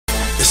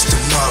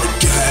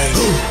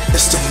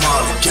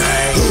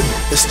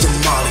It's the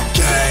Marley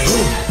gang.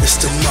 It's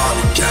the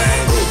Marley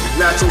gang.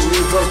 Natural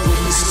reverse,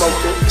 we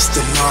smoking. It's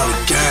the Marley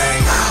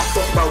gang.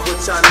 Fuck about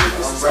what y'all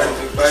niggas is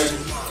Ready,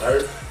 baby.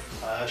 Heard?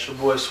 It's your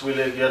boy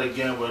Sweetlick yet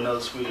again with another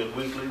Sweetlick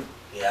Weekly.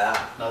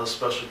 Yeah. Another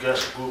special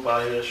guest group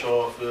out here,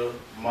 Shawfield,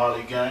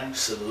 Marley gang.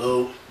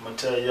 Salute. I'm gonna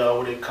tell y'all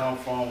where they come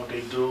from, what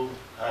they do,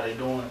 how they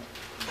doing.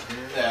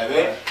 Yeah,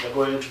 man. Y'all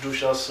go ahead and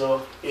introduce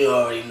yourself. You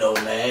already know,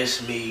 man.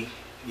 It's me,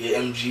 your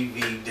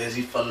MGV,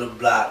 Dizzy from the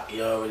block.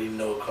 You already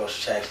know, across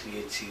tracks to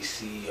your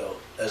TCO.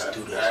 Let's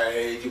do this.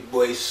 Alright, your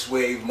boy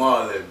Sway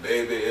Marley,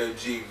 baby,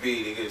 MGV.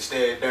 They can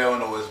stand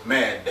down or it's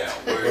man down.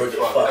 Word the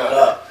fuck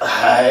up.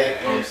 Alright, you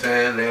know what I'm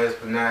saying? Last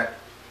but not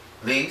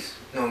least,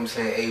 you know what I'm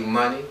saying? A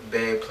Money,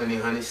 Bad Plenty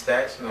Honey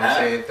Stacks, you know what I'm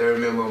saying? Third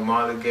member of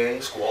Marley gang.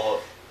 Squad.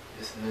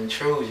 It's an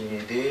intrusion,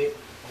 you dig?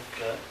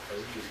 Okay.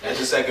 That's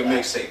the second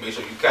mixtape. Make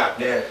sure you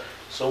copy that. Yeah.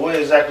 So where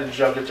exactly did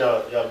y'all get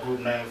y'all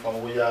group name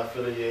from? Where y'all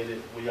affiliated?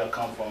 Where y'all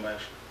come from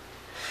actually?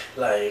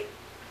 Like,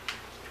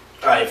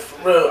 alright,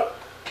 for real,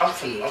 I'm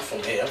from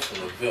here. I'm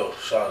from the Ville,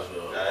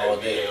 Charlottesville, all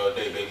day. All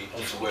day, baby.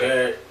 I'm from Where?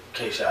 Garrett, in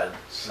case y'all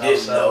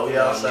didn't know. We You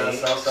know what outside, I mean?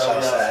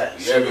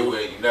 Southside. You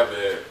everywhere. You never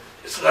there.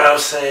 You know what I'm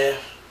saying?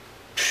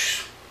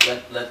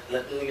 Let the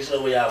niggas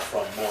know where y'all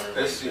from, born and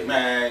Let's raised. see,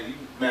 man.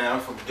 I'm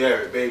from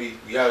Garrett, baby.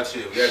 We out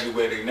here. We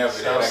everywhere. They never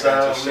there. Like I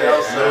Southside, just we said.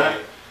 outside. I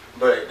mean,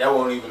 but that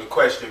wasn't even a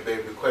question,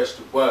 baby. The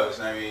question was,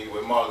 I mean,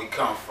 where Marley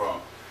come from.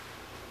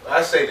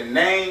 I say the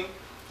name,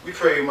 we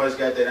pretty much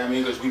got that, I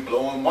mean, because we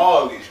blowing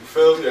Marleys, you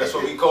feel me? That's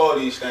what we call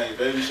these things,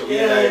 baby. So we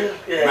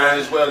might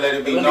as well let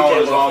it be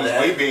known as long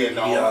as we being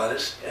known. To be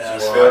honest. Yeah, You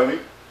so feel me? You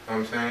know what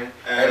I'm saying?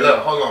 Hey, look,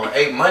 hold on.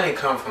 A Money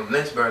come from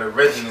Lynchburg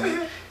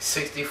originally.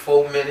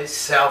 64 minutes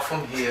south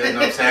from here, you know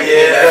what I'm saying?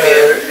 I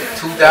came back here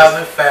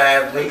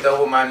 2005, linked up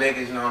with my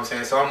niggas, you know what I'm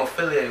saying? So I'm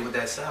affiliated with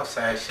that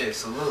Southside shit.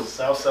 Salute.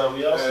 Southside,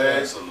 we outside.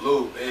 Man,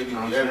 salute, baby.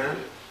 Know what We I'm everywhere.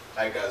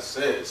 Like I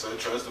said, so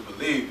trust and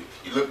believe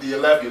it. You look to your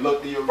left, you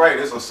look to your right,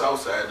 it's on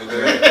Southside,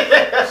 nigga.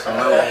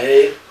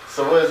 hey,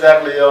 So what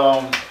exactly,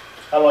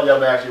 how long y'all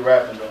been actually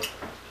rapping though?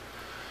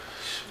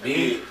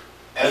 me,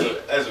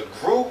 As a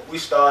group, we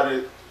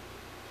started,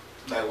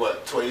 like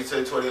what, 2010,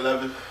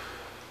 2011?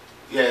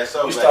 Yeah,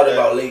 something we like started that.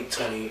 about late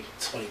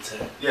 2010.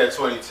 Yeah,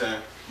 2010.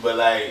 But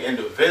like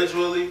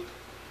individually,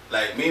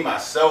 like me,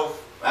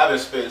 myself, I've been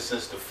spitting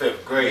since the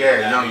 5th grade. Yeah,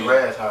 you know what I young mean?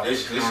 grasshopper.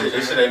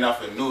 This shit ain't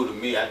nothing new to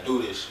me. I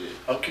do this shit.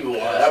 I'm keeping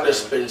Yeah, one. I've been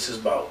so- spitting since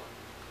about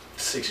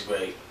 6th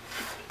grade,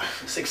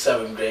 6th,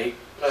 7th grade.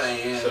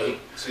 Man,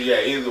 So yeah,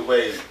 either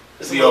way,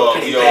 it's a we little all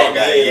pity got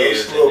pat, yeah,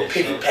 years. it's a little in this,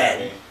 pity you know what pat. I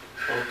mean?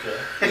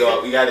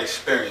 Okay. We got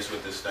experience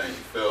with this thing. You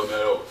feel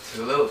me?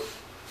 Salute.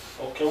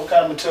 Okay, what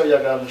kind of material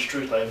y'all got on the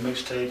streets, like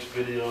mixtapes,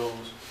 videos,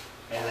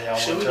 anything y'all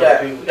Shit, want we to tell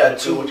got people? we got tell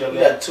two what y'all we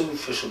got two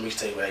official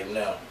mixtapes right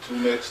now. 2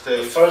 mixtapes.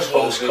 The first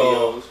 4 one's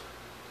called videos.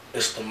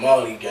 It's the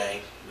Marley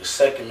Gang. The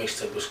second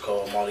mixtape was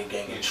called Marley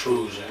Gang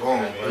Intrusion. Boom.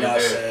 Right You know what I'm there.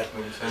 saying?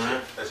 You know what I'm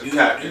saying? That's a You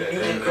copy.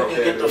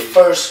 can get the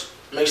first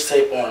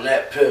mixtape on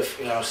that piff,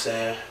 you know what I'm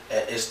saying,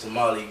 at It's the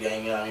Marley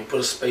Gang, you know what I mean? Put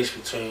a space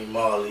between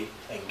Marley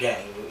and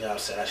Gang, you know what I'm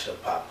saying? That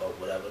should pop up,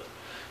 whatever.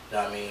 You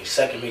know what I mean?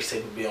 Second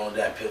mixtape will be on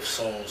that piff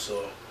soon,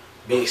 so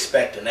be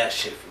expecting that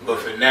shit from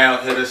But me. for now,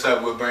 hit us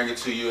up. We'll bring it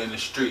to you in the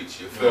streets.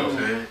 You You know feel what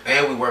me? I'm saying?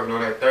 And we working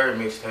on that third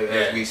mixtape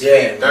as we Yeah. speak.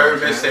 you know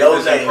Third what I'm saying? mixtape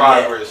is in name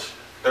progress.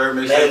 Third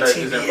Name mixtape is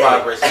in TBA.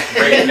 progress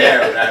right now. You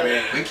know what I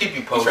mean? We keep you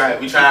We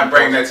posted. try and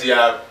bring that to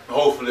y'all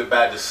hopefully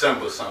by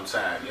December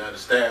sometime. You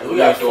understand? We We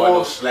got ain't doing four-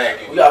 no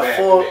slacking. We got bapping,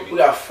 four baby. we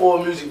got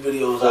 4 music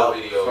videos 4 out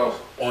videos.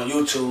 on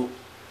YouTube.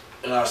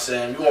 You know what I'm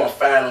saying? You want to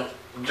find them,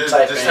 Just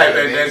type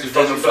in Dizzy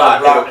from the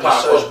block. block It'll in the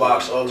pop search up.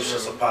 box, all the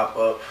shit's will pop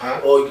up. Huh?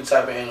 Or you can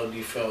type in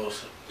NOD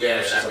Films. Yeah,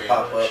 It's I just a mean,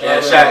 pop up.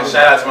 yeah, shout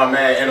out to my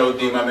man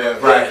NOD, my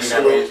man Rocky. Yeah,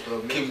 I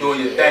mean, keep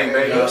doing your thing, You know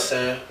what I'm baby.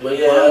 saying? But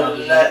yeah, other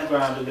than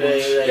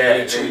that,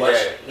 yeah, too much.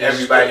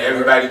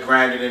 Everybody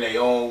grinding in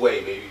their own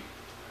way, baby.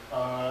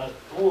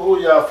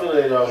 Who y'all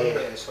affiliated out here?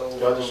 Yeah, so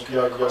Y'all just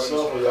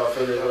yourself or y'all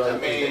affiliated with I other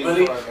mean, people?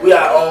 Really, we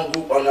our own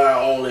group on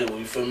our own label.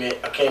 You feel me?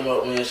 I came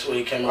up when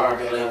Sway came up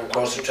with the label,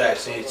 across the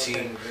tracks, CNT.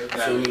 You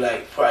feel me?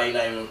 Like probably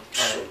not even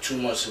 2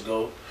 months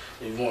ago.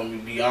 If you want me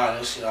to be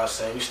honest, you know what I'm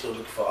saying? We still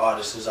looking for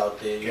artists out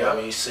there, you know what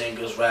I mean?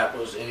 Singers,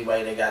 rappers,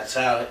 anybody that got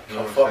talent, You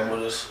know come what I'm fuck saying?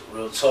 with us,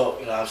 real talk,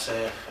 you know what I'm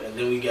saying? And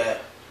then we got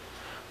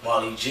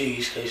Marley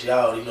G's, in case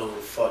y'all already know who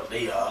the fuck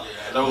they are.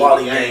 I know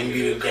Marley the Gang gang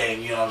be the is.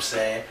 gang, you know what I'm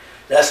saying?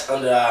 That's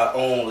under our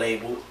own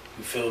label,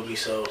 you feel me?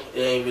 So it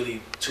ain't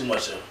really too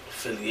much of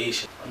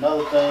affiliation.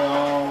 Another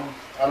thing,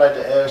 I like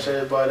to ask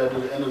everybody that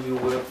do the interview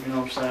with, you know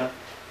what I'm saying?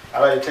 I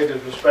like to take the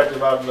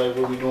perspective out of like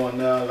what we doing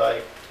now,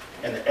 like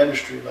in the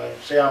industry. Like,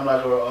 say I'm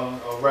like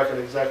a record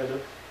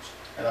executive,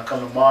 and I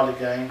come to Marley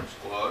Gang.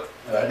 What?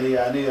 And I need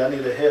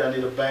a hit, I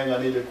need a bang,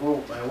 I need a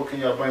group. Man, what can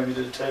y'all bring me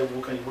to the table?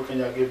 What can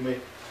y'all give me?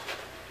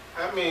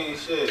 I mean,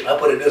 shit. I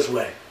put it this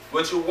way.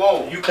 What you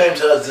want? You came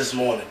to us this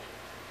morning.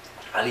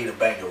 I need a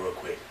banger real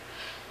quick.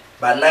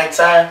 By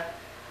nighttime,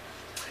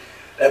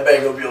 That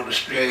bang gonna be on the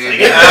streets.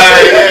 Yeah.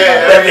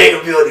 That bang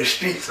gonna be on the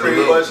streets.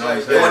 Pretty much like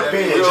It wouldn't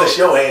be in just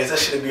your hands. That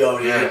should be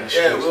already in the streets.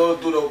 Yeah, we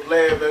don't do no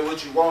playing, man.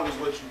 What you want is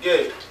what you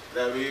get.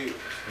 I mean,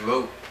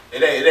 Salute.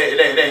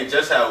 it ain't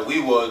just how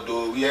we want to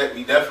do it.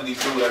 We definitely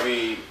do. I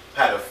mean,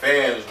 how the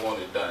fans want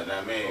it done.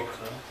 I mean,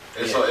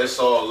 it's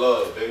all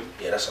love, baby.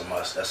 Yeah, that's a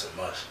must. That's a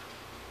must.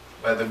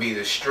 Whether it be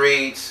the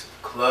streets,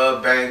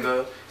 club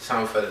banger,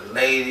 something for the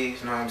ladies,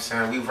 you know what I'm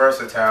saying? We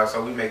versatile,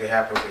 so we make it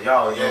happen for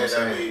y'all, you know what I'm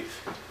saying? I mean,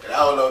 and I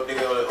don't know,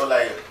 nigga, or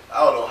like,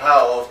 I don't know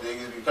how often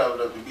niggas be coming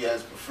up to be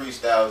asking for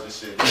freestyles and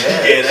shit.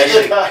 Yeah,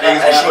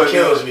 that shit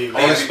kills me.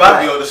 On the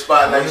spot. Be on the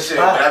spot like shit,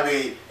 but I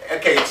mean, I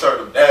can't turn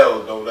them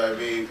down though. I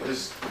mean,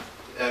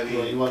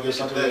 You want to get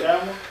something to the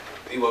camera?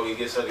 You want me to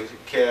get something to the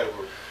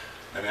camera?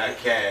 I mean, I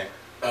can.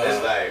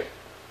 It's like,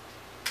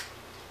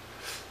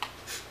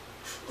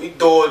 we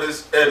doing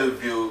this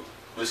interview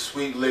with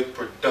Sweetlick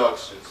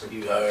Productions.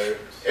 You heard.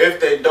 If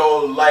they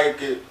don't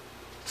like it,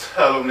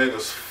 tell them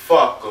niggas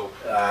fuck them.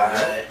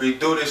 Alright. We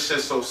do this shit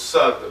so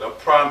southern. I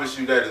promise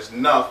you that is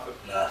nothing.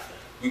 Nothing.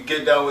 We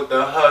get down with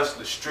the hustle,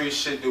 the street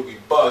shit that we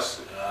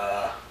bustin'.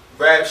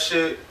 Rap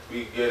shit,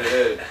 we get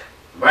it in.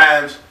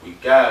 Rhymes, we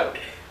got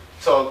them.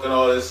 Talking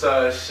all this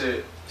other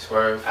shit.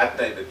 Swerve. I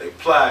think that they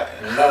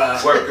plotting,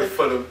 working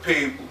for the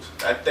people.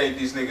 I think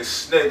these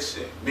niggas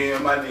snitching. Me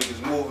and my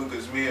niggas moving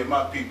because me and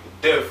my people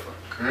different.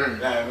 You know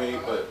what I mean?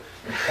 But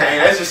man,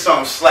 that's just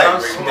something slight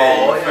right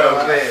small, there. You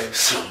feel me?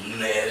 Something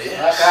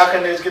there. How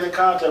can they get in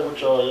contact with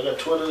y'all? You got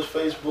Twitter,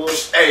 Facebook?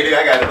 Hey, nigga,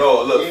 I got it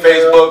all. Look,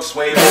 Facebook,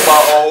 Swave on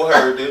my old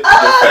heard it.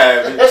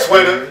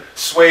 Twitter,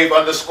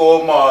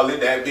 Swave_Marley,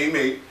 that be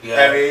me.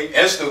 Yeah. I mean,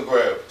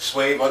 Instagram,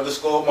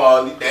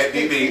 Swave_Marley, that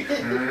be me.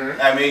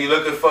 I mean, you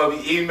looking for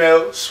me,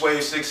 email,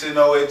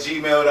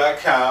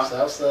 swave690@gmail.com.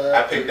 Southside.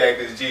 I picked that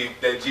because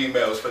that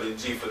Gmail is for the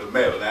G for the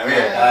mail. I mean,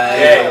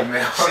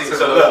 Yeah. See,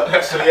 so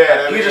look, so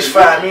yeah, I mean, You just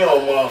find me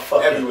on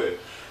motherfucker. everywhere.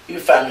 You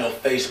can find me on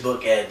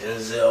Facebook at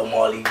Denzel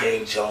Marley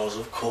Gang Jones,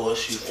 of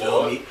course. You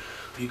feel me?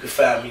 You can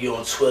find me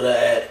on Twitter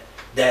at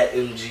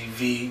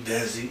thatMGV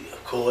Denzy,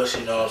 of course.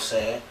 You know what I'm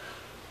saying?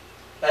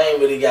 I ain't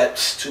really got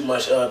too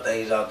much other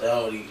things out there. I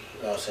don't really, you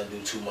know what I'm saying, do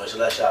too much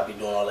unless y'all be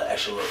doing all the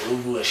extra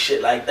Uvu and shit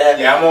like that.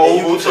 Yeah, I'm on and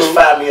Uvu you can just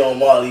find me on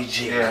Marley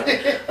G. Yeah.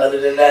 Other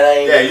than that, I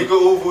ain't. Yeah, you can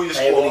Uvu your I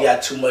ain't really squad.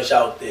 got too much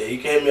out there. You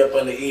can hit me up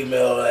on the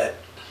email at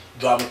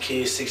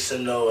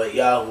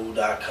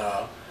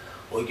dramakid690@yahoo.com,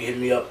 or you can hit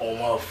me up on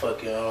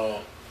motherfucking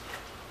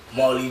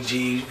Marley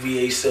G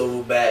VA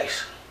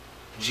Silverbacks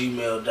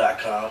gmail.com.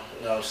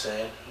 You know what I'm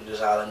saying?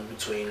 Just holler in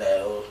between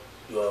that, or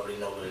you already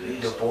know what it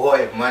is. The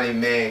boy, Money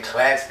Man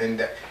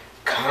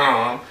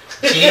Claxton.com,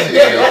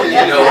 Gmail,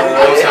 you know,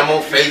 I'm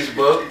on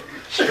Facebook,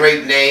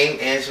 straight name,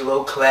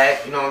 Angelo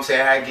Clack, you know what I'm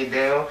saying, how I get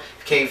down. If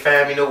you can't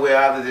find me nowhere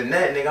other than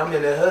that, nigga, I'm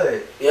in the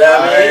hood. Yeah,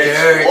 I mean,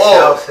 Dirt,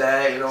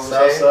 Southside, you know what I'm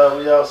saying? Southside,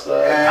 we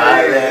outside.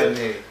 Holla at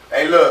me.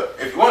 Hey, look,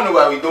 if you wonder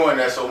why we doing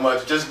that so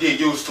much, just get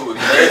used to it.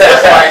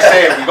 That's why I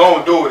said we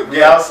gonna do it again.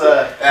 We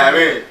outside. I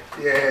mean,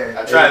 Yeah.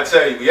 I try to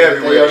tell you, we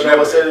everywhere. You know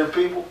what say to the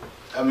people?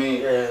 I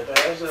mean, yeah,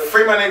 man,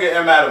 free my nigga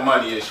M out of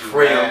money issue,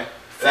 Free man. him.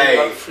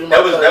 Like, Free my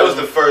that was cousin.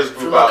 the first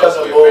Free group my I was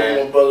cousin with, Bobo,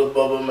 man. my brother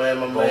Bubba, man,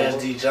 my man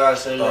D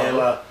Johnson,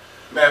 man,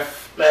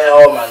 Man,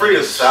 all my free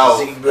the niggas. South.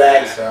 Z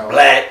Black, Man.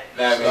 Black.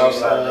 I mean,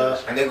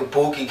 Southside. My nigga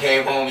Pookie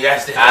came home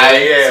yesterday.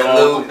 yeah,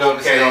 Salute, you know what I'm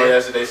okay, on saying?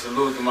 yesterday.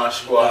 Salute to my You know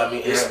squad. what I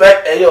mean?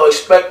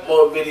 Expect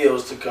more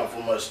videos to come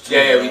from us too.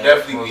 Yeah, we man.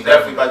 definitely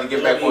about to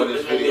get back on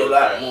this There's gonna be video. a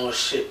lot man. more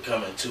shit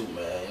coming too,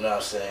 man. You know what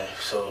I'm saying?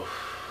 So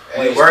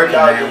We working,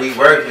 man. We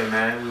working,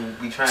 man.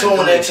 We trying to tune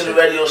do into this the shit.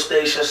 radio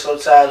station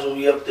sometimes when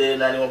we up there,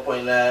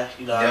 91.9.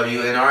 You know what I mean?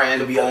 WNR and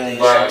the We up boom there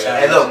bar.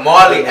 sometimes. Hey, look,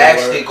 Marley Yeah,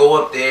 actually word. go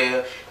up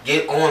there,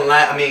 get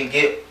online. I mean,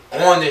 get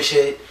on the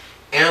shit,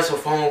 answer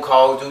phone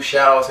calls, do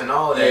shout outs and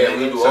all that. Yeah, nigga.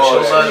 we do so all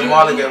show that. love to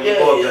Marley, get we Yeah,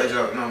 go up yeah. there, you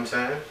know what I'm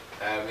saying?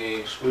 I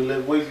mean,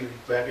 Sweetlick Weekly,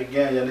 back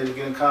again. Y'all need to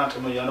get in contact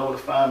with me. Y'all know where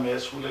to find me at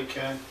Sweetlick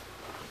King.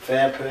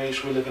 Fan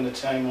page, Sweetlick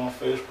Entertainment on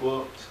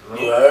Facebook.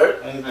 You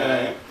heard?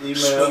 Anything, email.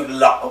 Sweet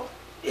law.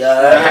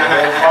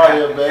 Yeah,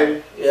 Mario,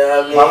 baby.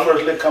 yeah, I mean. My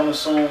first lick coming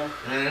soon.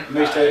 Mm-hmm.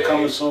 Mixtape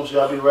coming soon, so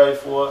y'all be ready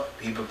for it.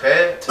 Be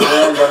prepared. Till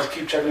then, y'all just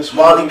keep checking this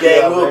Marley Weekly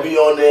Gang out, will baby. be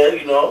on there,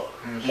 you know.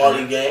 Mhm.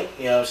 Marley Gang,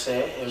 you know what I'm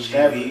saying?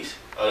 MGVs.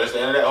 oh, that's the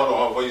end of that. Hold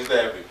on, before you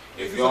stab me.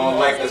 If you don't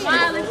like this,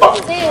 nigga,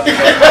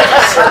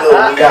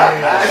 Salute, we out.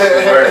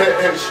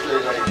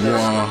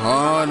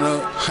 100,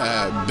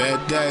 I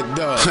bet that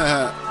dog.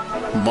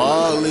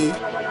 Marley,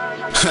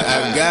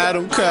 I got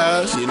him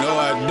cuz, you know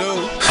I do.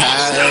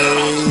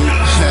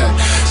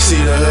 See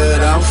the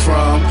hood I'm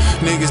from,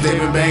 niggas they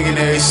been banging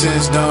ever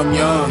since dumb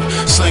young.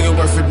 Slinging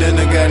work for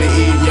dinner, gotta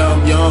eat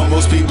yum.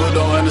 Most people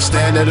don't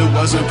understand that it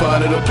wasn't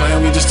part of the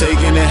plan. We just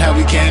taking it how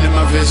we can and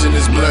my vision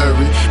is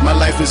blurry. My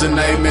life is a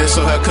nightmare,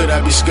 so how could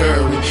I be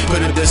scurry?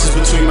 Put a distance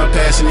between my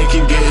past and it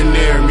keep getting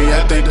near me.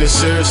 I think that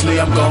seriously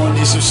I'm gonna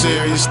need some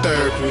serious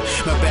therapy.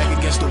 My back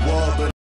against the wall, but